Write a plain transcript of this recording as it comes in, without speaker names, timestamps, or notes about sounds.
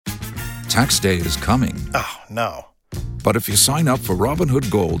Tax day is coming. Oh, no. But if you sign up for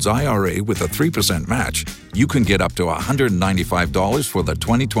Robinhood Gold's IRA with a 3% match, you can get up to $195 for the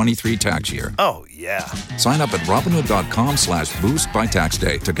 2023 tax year. Oh, yeah. Sign up at Robinhood.com/boost by tax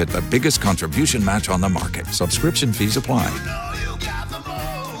day to get the biggest contribution match on the market. Subscription fees apply.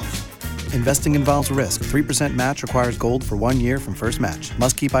 Investing involves risk. 3% match requires gold for 1 year from first match.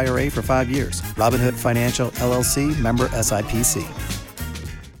 Must keep IRA for 5 years. Robinhood Financial, LLC, member SIPC.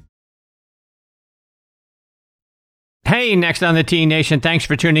 Hey, next on the T Nation, thanks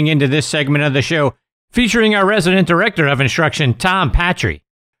for tuning into this segment of the show featuring our resident director of instruction, Tom Patri.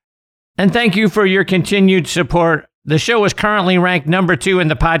 And thank you for your continued support. The show is currently ranked number 2 in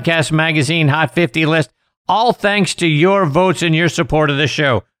the Podcast Magazine Hot 50 list, all thanks to your votes and your support of the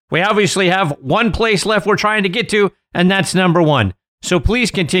show. We obviously have one place left we're trying to get to, and that's number 1. So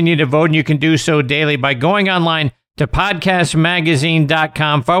please continue to vote, and you can do so daily by going online to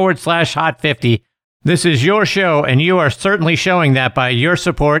podcastmagazine.com/hot50. This is your show, and you are certainly showing that by your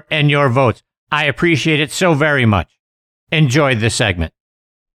support and your votes. I appreciate it so very much. Enjoy this segment.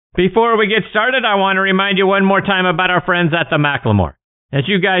 Before we get started, I want to remind you one more time about our friends at the Macklemore. As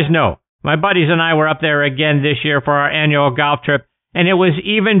you guys know, my buddies and I were up there again this year for our annual golf trip, and it was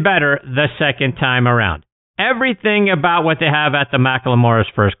even better the second time around. Everything about what they have at the Macklemore is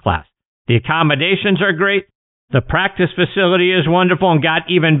first class. The accommodations are great. The practice facility is wonderful and got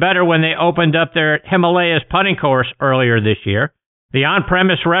even better when they opened up their Himalayas putting course earlier this year. The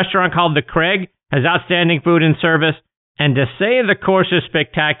on-premise restaurant called The Craig has outstanding food and service, and to say the course is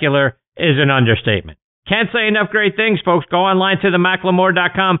spectacular is an understatement. Can't say enough great things, folks. Go online to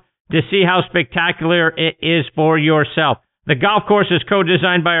themacklemore.com to see how spectacular it is for yourself. The golf course is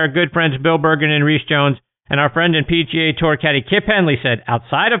co-designed by our good friends Bill Bergen and Reese Jones, and our friend and PGA Tour caddy Kip Henley said,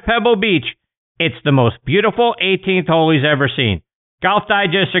 outside of Pebble Beach, it's the most beautiful 18th hole he's ever seen. Golf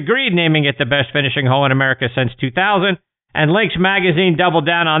Digest agreed, naming it the best finishing hole in America since 2000, and Links Magazine doubled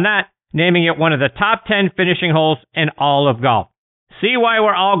down on that, naming it one of the top 10 finishing holes in all of golf. See why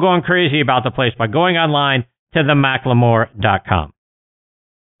we're all going crazy about the place by going online to themacklemore.com.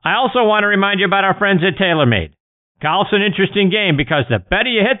 I also want to remind you about our friends at TaylorMade. Golf's an interesting game because the better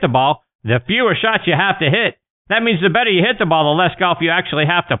you hit the ball, the fewer shots you have to hit. That means the better you hit the ball, the less golf you actually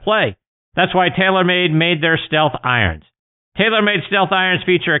have to play. That's why TaylorMade made their Stealth Irons. TaylorMade Stealth Irons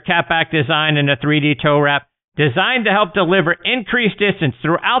feature a catback design and a 3D toe wrap designed to help deliver increased distance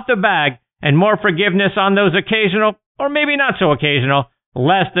throughout the bag and more forgiveness on those occasional, or maybe not so occasional,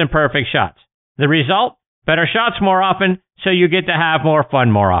 less than perfect shots. The result? Better shots more often, so you get to have more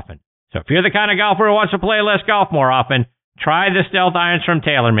fun more often. So if you're the kind of golfer who wants to play less golf more often, try the Stealth Irons from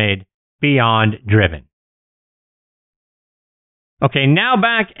TaylorMade. Beyond driven. Okay, now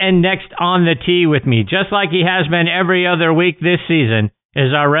back and next on the tee with me, just like he has been every other week this season,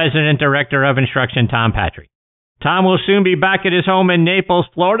 is our resident director of instruction, Tom Patri. Tom will soon be back at his home in Naples,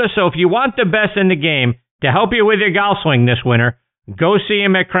 Florida, so if you want the best in the game to help you with your golf swing this winter, go see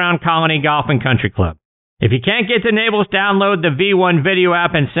him at Crown Colony Golf and Country Club. If you can't get to Naples, download the V1 video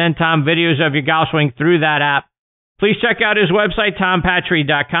app and send Tom videos of your golf swing through that app. Please check out his website,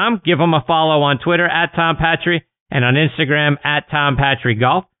 tompatri.com. Give him a follow on Twitter at Tom Patri and on Instagram at Tom Patri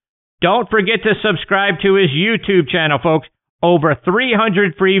Golf. Don't forget to subscribe to his YouTube channel, folks. Over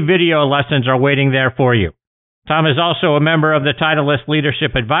 300 free video lessons are waiting there for you. Tom is also a member of the Titleist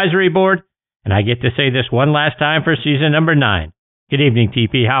Leadership Advisory Board, and I get to say this one last time for season number 9. Good evening,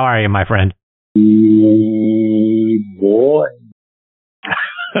 TP. How are you, my friend? Boy.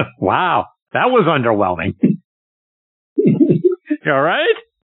 Wow, that was underwhelming. You all right?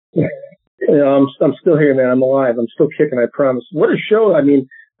 Yeah, I'm still here, man. I'm alive. I'm still kicking, I promise. What a show. I mean,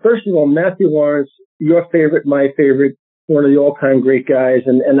 first of all, Matthew Lawrence, your favorite, my favorite, one of the all-time great guys.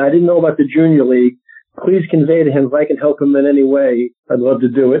 And I didn't know about the Junior League. Please convey to him if I can help him in any way. I'd love to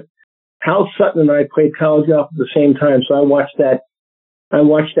do it. Hal Sutton and I played college golf at the same time, so I watched that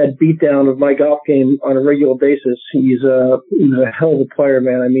beatdown of my golf game on a regular basis. He's a hell of a player,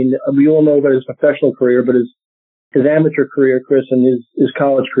 man. I mean, we all know about his professional career, but his amateur career, Chris, and his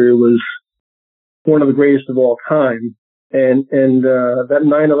college career was one of the greatest of all time. And that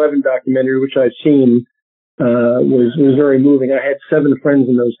 9/11 documentary, which I've seen, was very moving. I had 7 friends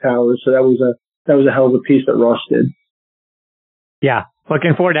in those towers, so that was a hell of a piece that Ross did. Yeah,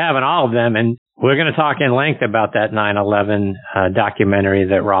 looking forward to having all of them, and we're going to talk in length about that 9/11 documentary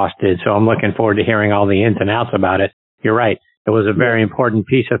that Ross did, so I'm looking forward to hearing all the ins and outs about it. You're right. It was a very important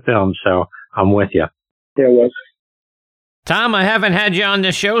piece of film, so I'm with you. Yeah, it was. Tom, I haven't had you on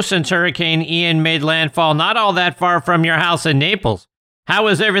the show since Hurricane Ian made landfall not all that far from your house in Naples. How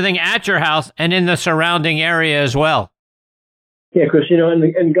is everything at your house and in the surrounding area as well? Yeah, Chris,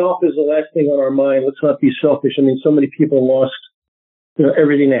 and golf is the last thing on our mind. Let's not be selfish. I mean, so many people lost,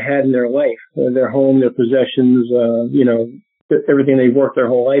 everything they had in their life, their home, their possessions, everything they worked their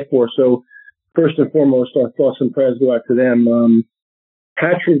whole life for. So first and foremost, our thoughts and prayers go out to them.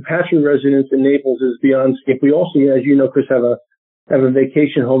 Patri residence in Naples is beyond safe. We also, as you know, Chris, have a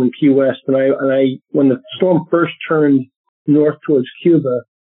vacation home in Key West. And I when the storm first turned north towards Cuba,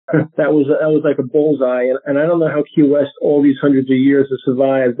 that was like a bullseye. And I don't know how Key West, all these hundreds of years, has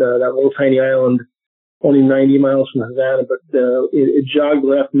survived that little tiny island, only 90 miles from Havana. But it jogged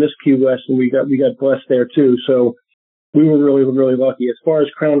left, missed Key West, and we got blessed there too. So we were really, really lucky. As far as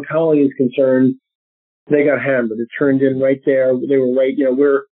Crown Colony is concerned, they got hammered. It turned in right there. They were right.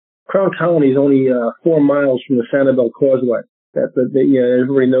 Crown Colony is only 4 miles from the Sanibel Causeway.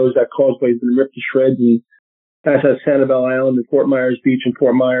 Everybody knows that causeway has been ripped to shreds, and that's at Sanibel Island and Fort Myers Beach and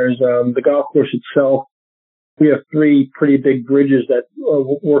Fort Myers. The golf course itself, we have 3 pretty big bridges that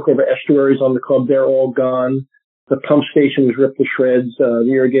work over estuaries on the club. They're all gone. The pump station was ripped to shreds.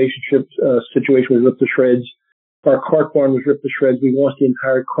 The irrigation situation was ripped to shreds. Our cart barn was ripped to shreds. We lost the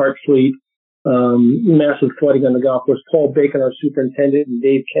entire cart fleet. Massive flooding on the golf course. Paul Bacon, our superintendent, and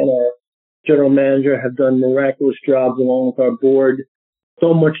Dave Ken, our general manager, have done miraculous jobs along with our board.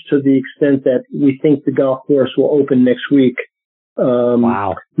 So much to the extent that we think the golf course will open next week.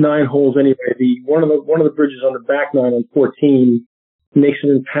 Wow. 9 holes anyway. One of the bridges on the back 9 on 14 makes it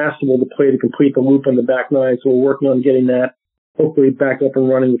impassable to play to complete the loop on the back 9. So we're working on getting that hopefully back up and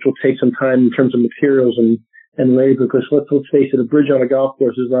running, which will take some time in terms of materials and labor, because let's face it, a bridge on a golf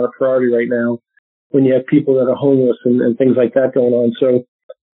course is not a priority right now when you have people that are homeless and things like that going on. So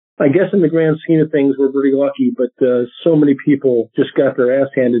I guess in the grand scheme of things, we're pretty lucky, but so many people just got their ass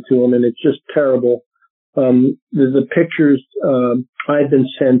handed to them, and it's just terrible. The pictures I've been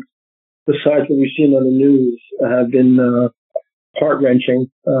sent, besides what we've seen on the news, have been heart-wrenching.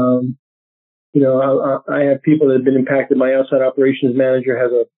 I have people that have been impacted. My outside operations manager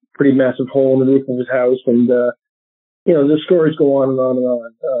has a pretty massive hole in the roof of his house, and the stories go on and on and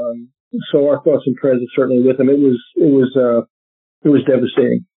on. So our thoughts and prayers are certainly with him. It was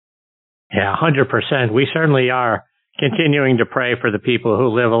devastating. Yeah, 100%. We certainly are continuing to pray for the people who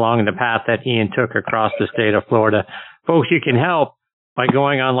live along the path that Ian took across the state of Florida. Folks, you can help by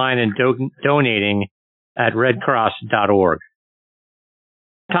going online and donating at redcross.org.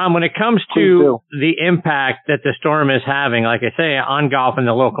 Tom, when it comes to the impact that the storm is having, like I say, on golf and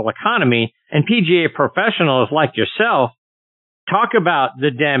the local economy, and PGA professionals like yourself, talk about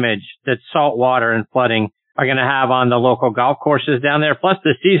the damage that salt water and flooding are going to have on the local golf courses down there, plus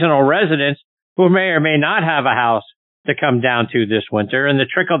the seasonal residents who may or may not have a house to come down to this winter, and the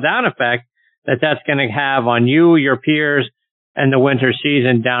trickle-down effect that that's going to have on you, your peers, and the winter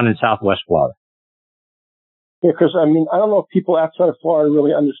season down in Southwest Florida. Yeah, Chris, I mean, I don't know if people outside of Florida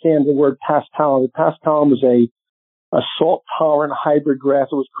really understand the word paspalum. The paspalum is a salt-tolerant hybrid grass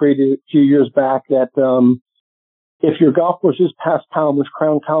that was created a few years back that if your golf course is paspalum, which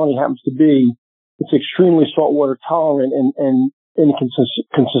Crown Colony happens to be, it's extremely saltwater tolerant and can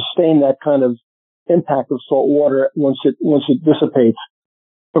sustain that kind of impact of salt water once it dissipates.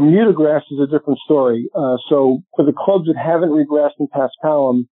 Bermuda grass is a different story. So for the clubs that haven't regrassed in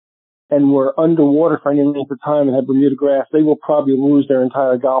paspalum and were underwater for any length of time and had Bermuda grass, they will probably lose their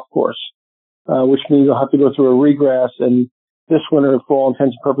entire golf course, which means they'll have to go through a regrass, and this winter, for all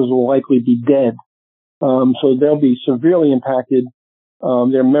intents and purposes, will likely be dead. So they'll be severely impacted.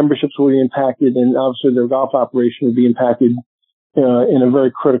 Their memberships will be impacted, and obviously their golf operation will be impacted in a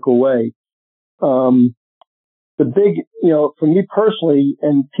very critical way. The big, for me personally,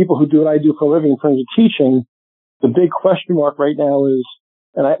 and people who do what I do for a living in terms of teaching, the big question mark right now is,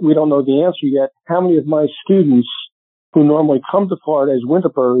 and we don't know the answer yet, how many of my students who normally come to Florida as winter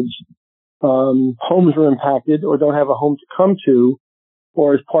birds, homes are impacted or don't have a home to come to,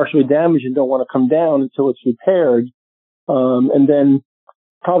 or is partially damaged and don't want to come down until it's repaired, and then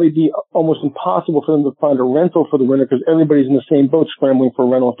probably be almost impossible for them to find a rental for the winter because everybody's in the same boat scrambling for a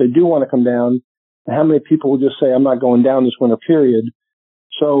rental if they do want to come down. And how many people will just say, I'm not going down this winter, period.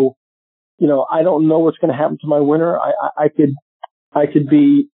 So, I don't know what's going to happen to my winter. I could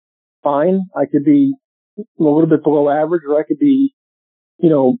be fine. I could be a little bit below average, or I could be,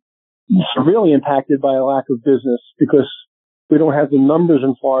 severely impacted by a lack of business because we don't have the numbers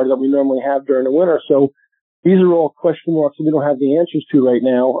in Florida that we normally have during the winter. So these are all question marks that we don't have the answers to right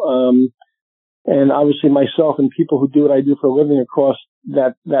now. And obviously myself and people who do what I do for a living across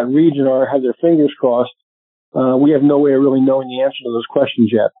that region have their fingers crossed. We have no way of really knowing the answer to those questions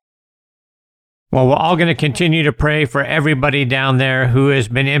yet. Well, we're all going to continue to pray for everybody down there who has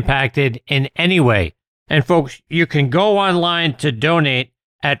been impacted in any way, And folks, you can go online to donate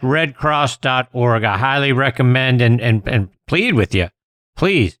at redcross.org. I highly recommend and plead with you.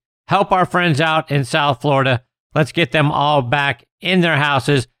 Please help our friends out in South Florida. Let's get them all back in their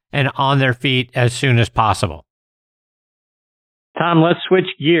houses and on their feet as soon as possible. Tom, let's switch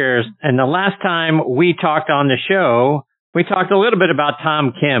gears. And the last time we talked on the show, we talked a little bit about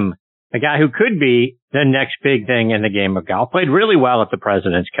Tom Kim, a guy who could be the next big thing in the game of golf. Played really well at the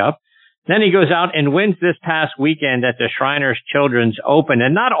President's Cup. Then he goes out and wins this past weekend at the Shriners Children's Open.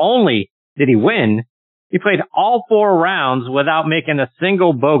 And not only did he win, he played all 4 rounds without making a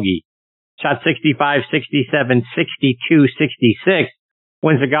single bogey. Shot 65, 67, 62, 66.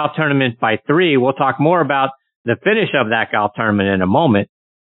 Wins the golf tournament by 3. We'll talk more about the finish of that golf tournament in a moment.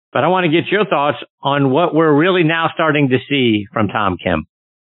 But I want to get your thoughts on what we're really now starting to see from Tom Kim.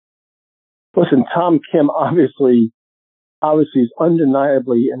 Listen, Tom Kim obviously is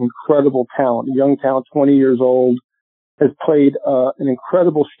undeniably an incredible talent. A young talent, 20 years old, has played an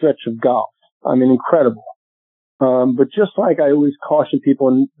incredible stretch of golf. I mean, incredible. But just like I always caution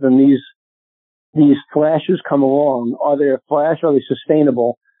people when these flashes come along, are they a flash? Are they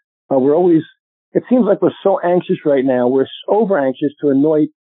sustainable? It seems like we're so anxious right now. We're over anxious to anoint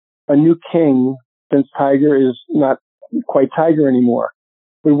a new king since Tiger is not quite Tiger anymore.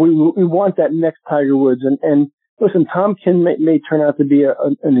 We want that next Tiger Woods. And listen, Tom Kim may turn out to be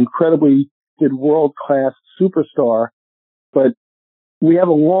an incredibly good world-class superstar, but we have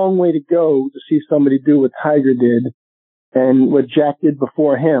a long way to go to see somebody do what Tiger did and what Jack did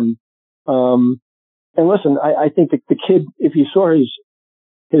before him. And listen, I think the kid, if you saw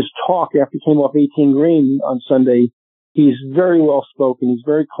his talk after he came off 18 green on Sunday, he's very well spoken. He's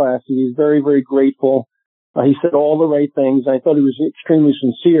very classy. He's very, very grateful. He said all the right things. I thought he was extremely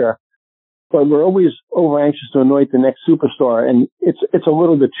sincere. But we're always over anxious to anoint the next superstar, and it's a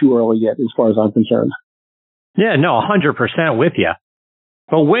little bit too early yet, as far as I'm concerned. Yeah, no, 100% with you.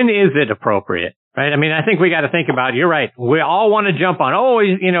 But when is it appropriate, right? I mean, I think we got to think about it. You're right. We all want to jump on,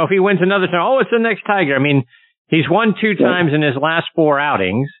 if he wins another time, it's the next Tiger. I mean, he's won 2 times in his last 4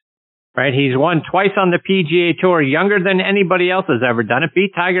 outings, right? He's won twice on the PGA Tour, younger than anybody else has ever done it.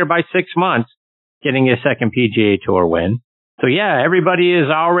 Beat Tiger by 6 months, getting his second PGA Tour win. So yeah, everybody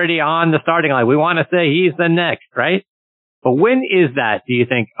is already on the starting line. We want to say he's the next, right? But when is that, do you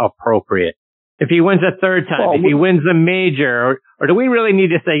think, appropriate? If he wins a 3rd time, if he wins the major, or do we really need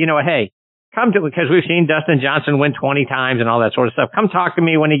to say, hey, because we've seen Dustin Johnson win 20 times and all that sort of stuff. Come talk to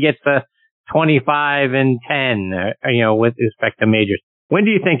me when he gets to 25 and 10, with respect to majors. When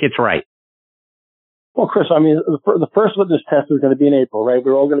do you think it's right? Well, Chris, I mean, the first litmus test is going to be in April, right?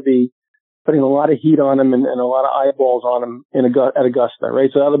 We're all going to be putting a lot of heat on him and a lot of eyeballs on him at Augusta,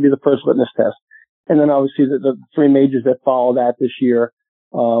 right? So that'll be the first litmus test. And then obviously the 3 majors that follow that this year,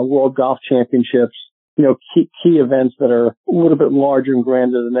 World Golf Championships, key events that are a little bit larger and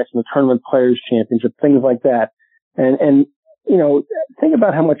grander than the Tournament Players Championship, things like that. And think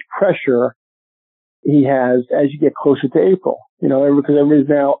about how much pressure he has as you get closer to April, because everybody's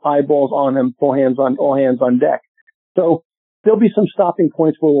now eyeballs on him, all hands on deck. So there'll be some stopping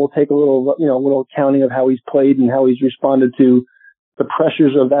points where we'll take a little accounting of how he's played and how he's responded to the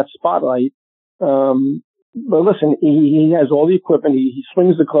pressures of that spotlight. But listen, he has all the equipment. He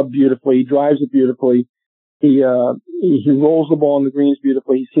swings the club beautifully. He drives it beautifully. He rolls the ball on the greens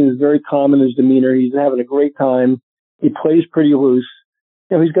beautifully. He seems very calm in his demeanor. He's having a great time. He plays pretty loose.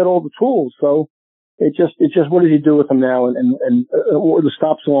 He's got all the tools. So it's just what does he do with them now? And what are the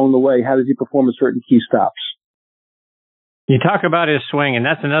stops along the way? How does he perform at certain key stops? You talk about his swing, and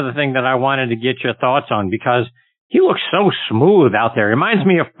that's another thing that I wanted to get your thoughts on, because he looks so smooth out there. It reminds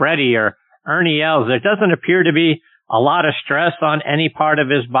me of Freddie or Ernie Els. There doesn't appear to be a lot of stress on any part of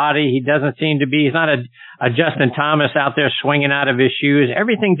his body. He's not a Justin Thomas out there swinging out of his shoes.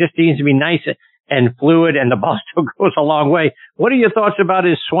 Everything just seems to be nice and fluid, and the ball still goes a long way. What are your thoughts about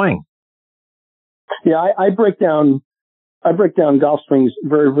his swing? Yeah, I break down golf swings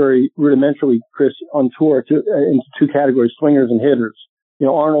very, very rudimentarily, Chris, on tour into 2 categories, swingers and hitters.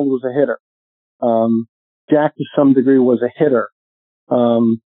 Arnold was a hitter. Jack, to some degree, was a hitter.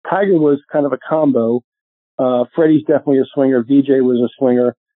 Tiger was kind of a combo. Freddie's definitely a swinger. VJ was a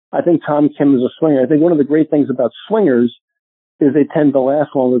swinger. I think Tom Kim is a swinger. I think one of the great things about swingers is they tend to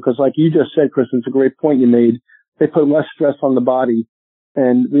last longer because, like you just said, Chris, it's a great point you made. They put less stress on the body.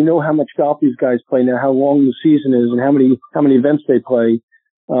 And we know how much golf these guys play now, how long the season is, and how many events they play,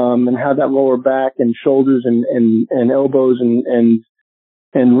 and how that lower back and shoulders and elbows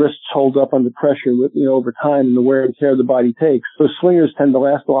and wrists hold up under pressure over time and the wear and tear the body takes. So swingers tend to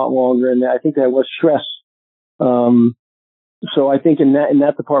last a lot longer, and I think they have less stress So I think in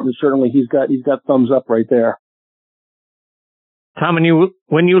that department, certainly he's got thumbs up right there. Tom,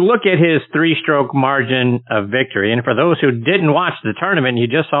 when you look at his 3-stroke margin of victory, and for those who didn't watch the tournament, you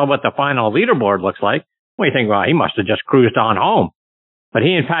just saw what the final leaderboard looks like. Well, you think, well, he must have just cruised on home. But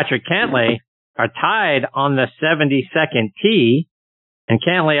he and Patrick Cantlay are tied on the 72nd tee, and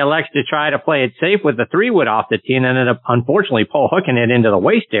Cantlay elects to try to play it safe with the 3-wood off the tee and ended up, unfortunately, pull hooking it into the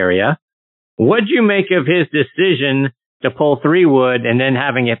waist area. What'd you make of his decision to pull 3-wood and then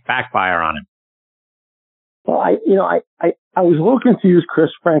having it backfire on him? Well, I was a little confused, Chris,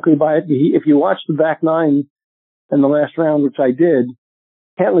 frankly, by it. If you watch the back nine in the last round, which I did,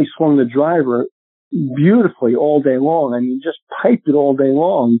 Cantlay swung the driver beautifully all day long. I mean, just piped it all day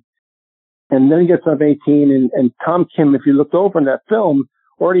long. And then he gets up 18, and Tom Kim, if you looked over in that film,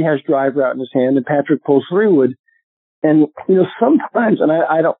 already has driver out in his hand, and Patrick pulls 3-wood. And, sometimes, and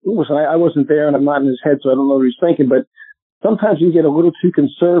I wasn't there, and I'm not in his head, so I don't know what he's thinking, but sometimes you get a little too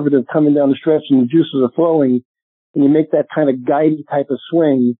conservative coming down the stretch and the juices are flowing, and you make that kind of guidey type of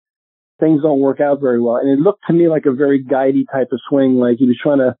swing, things don't work out very well. And it looked to me like a very guidey type of swing, like he was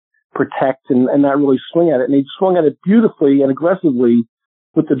trying to protect and not really swing at it. And he swung at it beautifully and aggressively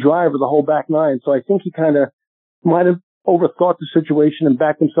with the driver the whole back nine. So I think he kind of might have overthought the situation and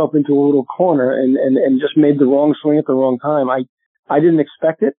backed himself into a little corner and just made the wrong swing at the wrong time. I didn't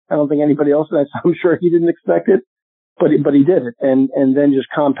expect it. I don't think anybody else did. I'm sure he didn't expect it, but he did it and then just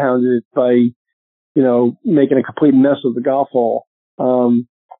compounded it by, making a complete mess of the golf hole. And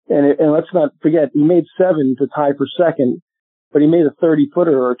let's not forget, he made 7 to tie for second, but he made a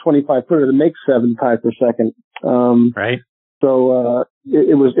 30-footer or a 25-footer to make 7 to tie for second. Right. So,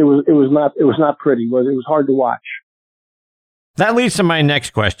 it was not pretty. It was hard to watch. That leads to my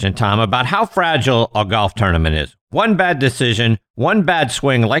next question, Tom, about how fragile a golf tournament is. One bad decision, one bad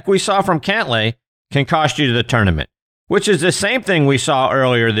swing, like we saw from Cantlay, can cost you the tournament, which is the same thing we saw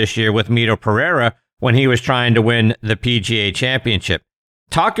earlier this year with Mito Pereira when he was trying to win the PGA Championship.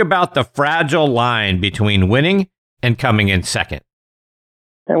 Talk about the fragile line between winning and coming in second.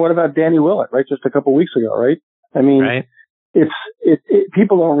 And what about Danny Willett, right? Just a couple weeks ago, right? I mean, right.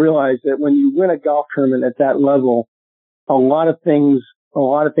 People don't realize that when you win a golf tournament at that level, a lot of things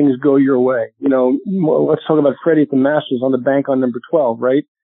go your way. Let's talk about Freddie at the Masters on the bank on number 12, right?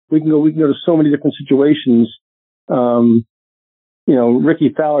 We can go to so many different situations.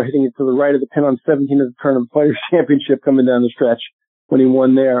 Ricky Fowler hitting it to the right of the pin on 17 of the Tournament Players Championship coming down the stretch when he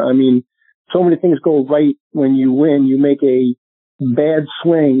won there. I mean, so many things go right when you win. You make a bad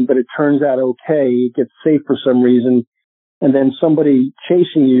swing, but it turns out okay. It gets safe for some reason. And then somebody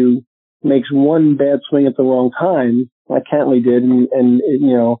chasing you makes one bad swing at the wrong time, like Cantlay did, and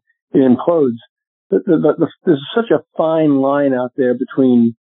it implodes. There's such a fine line out there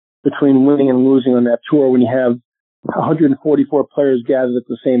between winning and losing on that tour when you have 144 players gathered at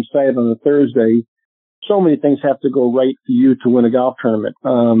the same site on a Thursday. So many things have to go right for you to win a golf tournament.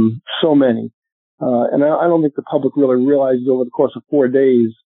 So many. And I don't think the public really realizes over the course of 4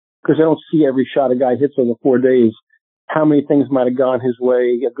 days, because they don't see every shot a guy hits over 4 days, how many things might have gone his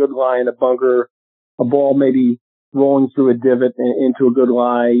way. A good lie in a bunker, a ball maybe rolling through a divot into a good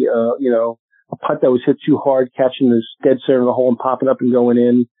lie, a putt that was hit too hard, catching this dead center of the hole and popping up and going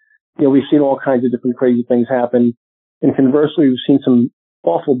in. We've seen all kinds of different crazy things happen. And conversely, we've seen some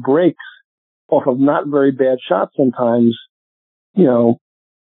awful breaks off of not very bad shots sometimes,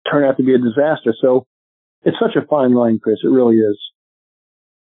 turn out to be a disaster. So it's such a fine line, Chris. It really is.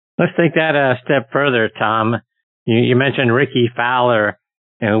 Let's take that a step further, Tom. You mentioned Ricky Fowler.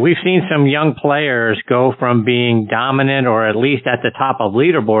 We've seen some young players go from being dominant or at least at the top of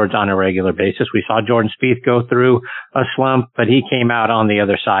leaderboards on a regular basis. We saw Jordan Spieth go through a slump, but he came out on the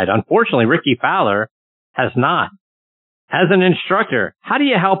other side. Unfortunately, Ricky Fowler has not. As an instructor, how do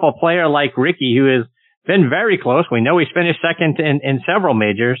you help a player like Ricky, who has been very close? We know he's finished second in several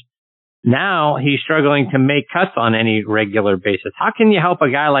majors. Now he's struggling to make cuts on any regular basis. How can you help a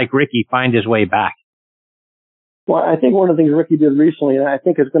guy like Ricky find his way back? Well, I think one of the things Ricky did recently, and I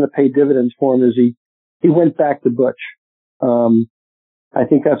think it's going to pay dividends for him, is he went back to Butch. I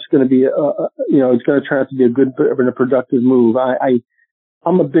think that's going to be, it's going to turn out to be a good and a productive move.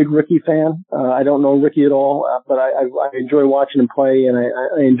 I'm a big Ricky fan. I don't know Ricky at all, but I enjoy watching him play, and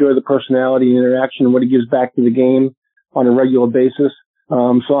I enjoy the personality and interaction and what he gives back to the game on a regular basis. So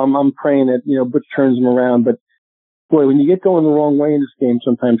I'm praying that, Butch turns him around. But boy, when you get going the wrong way in this game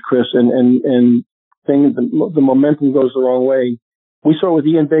sometimes, Chris, and the momentum goes the wrong way. We saw it with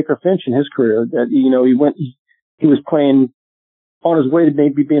Ian Baker Finch in his career that, he was playing on his way to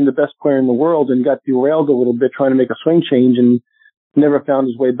maybe being the best player in the world and got derailed a little bit trying to make a swing change and never found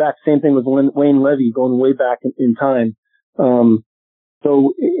his way back. Same thing with Wayne Levy going way back in time.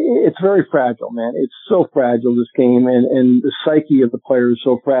 So it's very fragile, man. It's so fragile, this game, and the psyche of the player is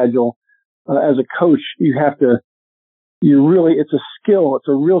so fragile. As a coach, it's a skill. It's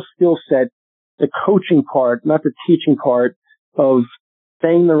a real skill set. The coaching part, not the teaching part of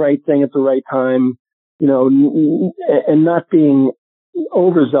saying the right thing at the right time, and not being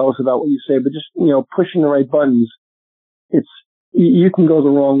overzealous about what you say, but just, pushing the right buttons. You can go the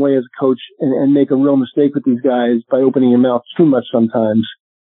wrong way as a coach and make a real mistake with these guys by opening your mouth too much sometimes.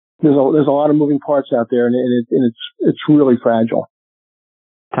 There's a lot of moving parts out there, and it's really fragile.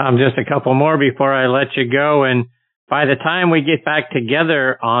 Tom, just a couple more before I let you go. And by the time we get back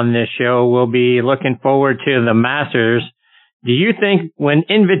together on this show, we'll be looking forward to the Masters. Do you think when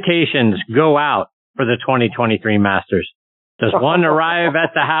invitations go out for the 2023 Masters, does one arrive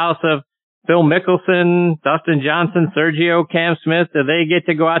at the house of Phil Mickelson, Dustin Johnson, Sergio, Cam Smith? Do they get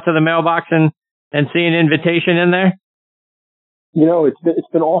to go out to the mailbox and see an invitation in there?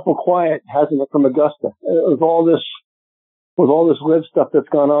 It's been awful quiet, hasn't it, from Augusta? With all this live stuff that's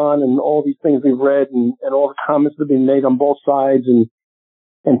gone on and all these things we've read and all the comments that have been made on both sides and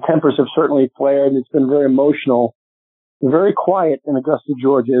tempers have certainly flared and it's been very emotional. Very quiet in Augusta,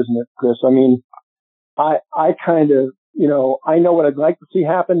 Georgia, isn't it, Chris? I mean, I kind of, I know what I'd like to see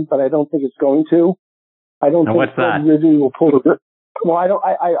happen, but I don't think it's going to. I don't think Fred Ridley will pull the. Well,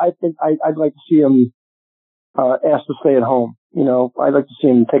 I think I'd like to see him asked to stay at home. I'd like to see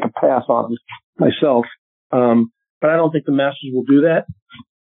him take a pass on him myself. But I don't think the Masters will do that.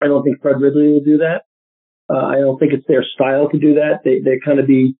 I don't think Fred Ridley will do that. I don't think it's their style to do that. I think they're going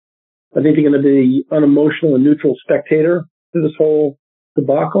to be unemotional and neutral spectator to this whole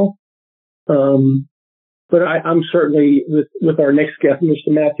debacle. But I'm certainly with our next guest, Mr.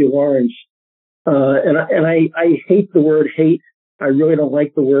 Matthew Lawrence. And I hate the word hate. I really don't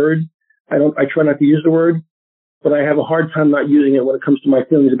like the word. I try not to use the word, but I have a hard time not using it when it comes to my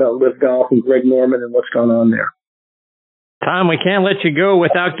feelings about LIV Golf and Greg Norman and what's gone on there. Tom, we can't let you go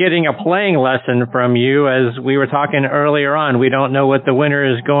without getting a playing lesson from you. As we were talking earlier on, we don't know what the winter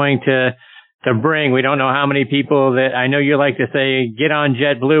is going to bring. We don't know how many people that I know you like to say, get on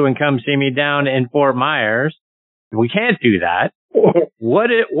JetBlue and come see me down in Fort Myers. We can't do that.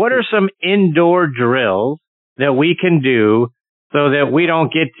 What are some indoor drills that we can do so that we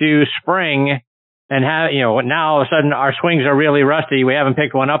don't get to spring and have, now all of a sudden our swings are really rusty. We haven't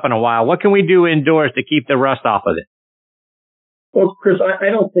picked one up in a while. What can we do indoors to keep the rust off of it? Well, Chris, I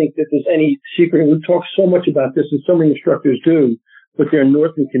don't think that there's any secret. We talk so much about this, and so many instructors do with their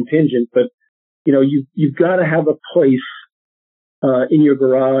Northern contingent. But you've got to have a place in your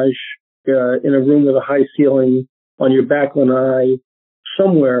garage, in a room with a high ceiling, on your back lanai,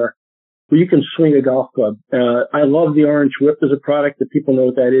 somewhere where you can swing a golf club. I love the Orange Whip as a product that people know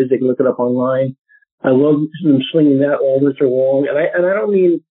what that is. They can look it up online. I love them swinging that all winter long. And I don't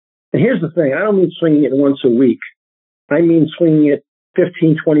mean. And here's the thing: I don't mean swinging it once a week. I mean swinging it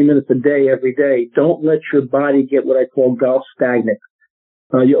 15, 20 minutes a day, every day. Don't let your body get what I call golf stagnant.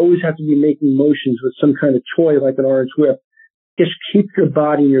 You always have to be making motions with some kind of toy like an Orange Whip. Just keep your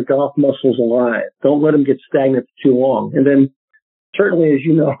body and your golf muscles alive. Don't let them get stagnant for too long. And then certainly, as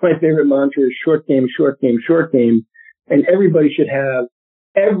you know, my favorite mantra is short game, short game, short game. And everybody should have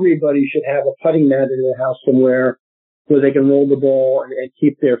a putting mat in their house somewhere where they can roll the ball and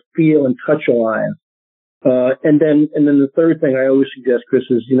keep their feel and touch alive. And then the third thing I always suggest, Chris,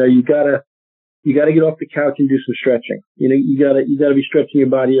 is, you gotta get off the couch and do some stretching. You gotta be stretching your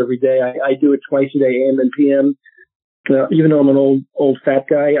body every day. I do it twice a day, AM and PM. Even though I'm an old fat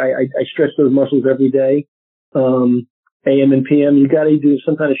guy, I stretch those muscles every day. AM and PM, you gotta do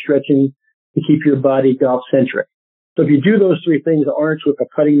some kind of stretching to keep your body golf centric. So if you do those three things, the Orange with a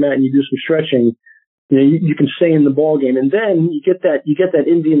putting mat, and you do some stretching, you can stay in the ball game. And then you get that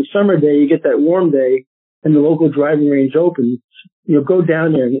Indian summer day, you get that warm day, and the local driving range opens. Go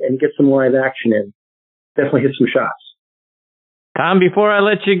down there and get some live action in. Definitely hit some shots. Tom, before I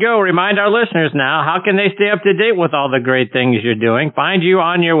let you go, remind our listeners now, how can they stay up to date with all the great things you're doing? Find you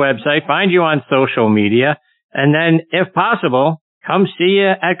on your website, find you on social media, and then, if possible, come see you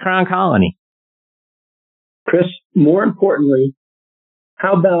at Crown Colony. Chris, more importantly,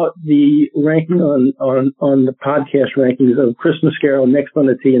 how about the ranking on the podcast rankings of Chris Mascaro next on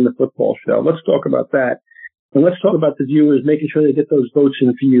the tee in the football show? Let's talk about that. And let's talk about the viewers, making sure they get those votes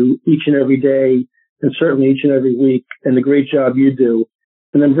in for you each and every day, and certainly each and every week, and the great job you do.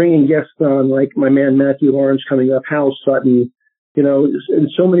 And then bringing guests on like my man Matthew Lawrence coming up, Hal Sutton, and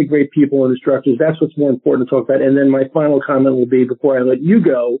so many great people and instructors. That's what's more important to talk about. And then my final comment will be, before I let you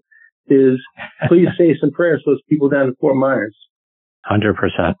go, is please say some prayers for those people down in Fort Myers.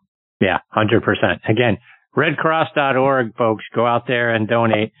 100%. Yeah, 100%. Again, redcross.org, folks. Go out there and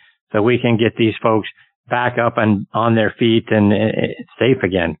donate so we can get these folks back up and on their feet and safe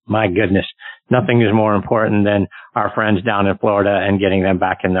again. My goodness. Nothing is more important than our friends down in Florida and getting them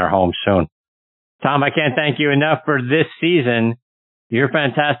back in their homes soon. Tom, I can't thank you enough for this season. You're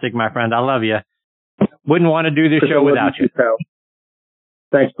fantastic, my friend. I love you. Wouldn't want to do this show without you. Pal.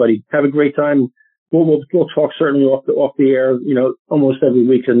 Thanks, buddy. Have a great time. We'll talk certainly off the air, almost every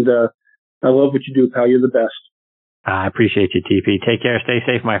week. And I love what you do, pal. You're the best. I appreciate you, TP. Take care. Stay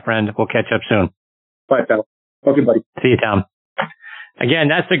safe, my friend. We'll catch up soon. Bye, pal. Okay, buddy. See you, Tom. Again,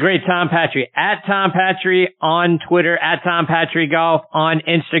 that's the great Tom Patri. At Tom Patri on Twitter, at Tom Patri Golf on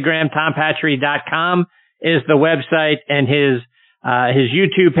Instagram. TomPatri.com is the website, and his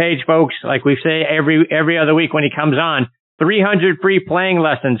YouTube page, folks. Like we say every other week when he comes on, 300 free playing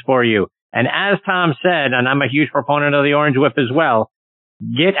lessons for you. And as Tom said, and I'm a huge proponent of the Orange Whip as well,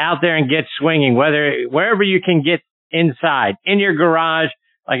 get out there and get swinging, wherever you can get inside, in your garage,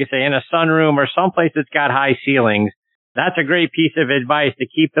 like I say, in a sunroom or someplace that's got high ceilings. That's a great piece of advice to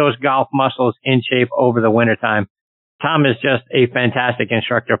keep those golf muscles in shape over the wintertime. Tom is just a fantastic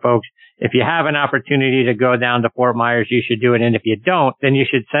instructor, folks. If you have an opportunity to go down to Fort Myers, you should do it. And if you don't, then you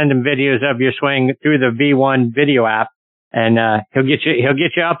should send him videos of your swing through the V1 video app. And he'll get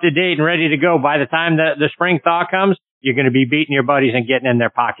you up to date and ready to go. By the time the spring thaw comes, you're going to be beating your buddies and getting in their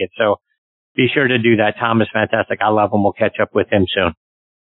pockets. So be sure to do that. Tom is fantastic. I love him. We'll catch up with him soon.